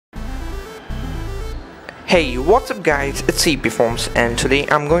Hey, what's up guys, it's CPForms and today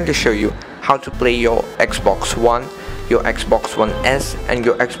I'm going to show you how to play your Xbox One, your Xbox One S and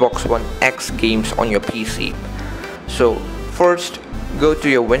your Xbox One X games on your PC. So first, go to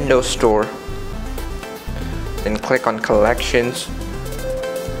your Windows Store, then click on Collections,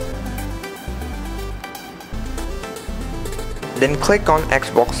 then click on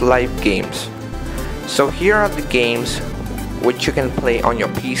Xbox Live Games. So here are the games which you can play on your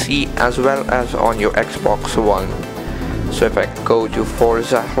PC as well as on your Xbox One. So if I go to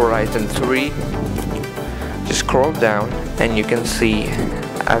Forza Horizon 3, just scroll down and you can see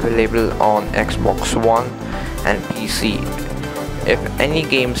available on Xbox One and PC. If any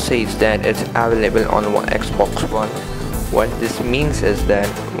game says that it's available on Xbox One, what this means is that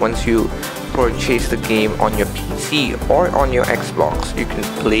once you purchase the game on your PC or on your Xbox, you can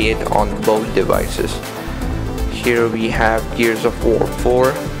play it on both devices. Here we have Gears of War 4,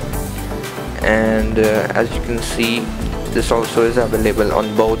 and as you can see, this also is available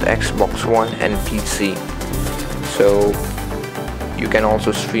on both Xbox One and PC. So you can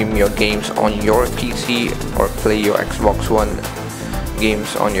also stream your games on your PC or play your Xbox One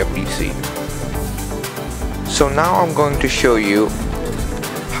games on your PC. So now I'm going to show you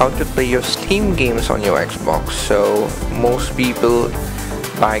how to play your Steam games on your Xbox. So most people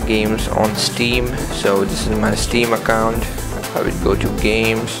buy games on Steam, so this is my Steam account. I will go to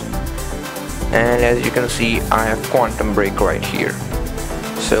games, and as you can see, I have Quantum Break right here.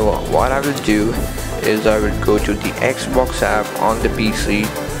 So what I will do is I will go to the Xbox app on the PC,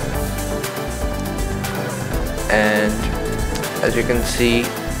 and as you can see,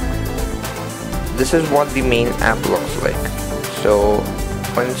 this is what the main app looks like. So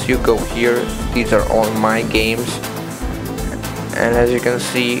once you go here, these are all my games, and as you can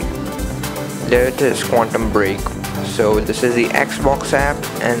see, there it is, Quantum Break. So this is the Xbox app,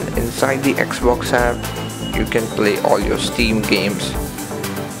 and inside the Xbox app you can play all your Steam games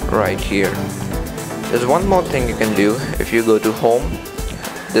right here. There's one more thing you can do. If you go to home,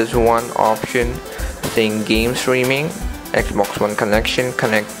 there's one option saying game streaming, Xbox One connection,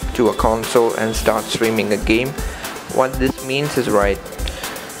 connect to a console and start streaming a game. What this means is, right,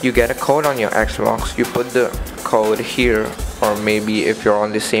 you get a code on your Xbox, you put the code here, or maybe if you're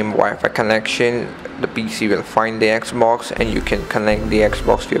on the same Wi-Fi connection, the PC will find the Xbox and you can connect the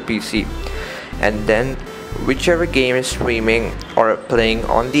Xbox to your PC, and then whichever game is streaming or playing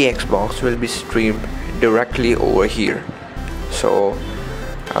on the Xbox will be streamed directly over here. So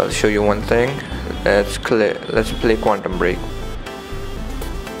I'll show you one thing. Let's play Quantum Break.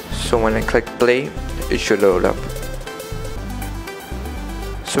 So when I click play, it should load up.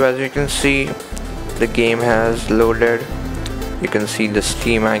 So as you can see, the game has loaded. You can see the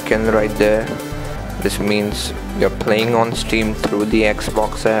Steam icon right there. This means you're playing on Steam through the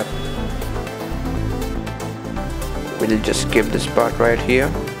Xbox app. We'll just skip this part right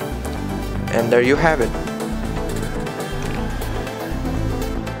here, and there you have it.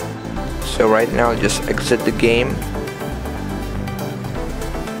 So right now, just exit the game.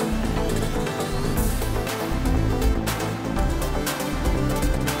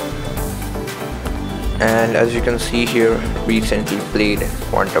 And as you can see here, recently played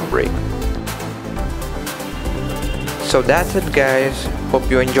Quantum Break. So that's it guys, hope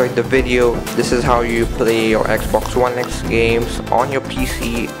you enjoyed the video. This is how you play your Xbox One X games on your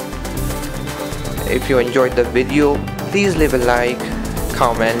PC. If you enjoyed the video, please leave a like,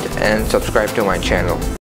 comment and subscribe to my channel.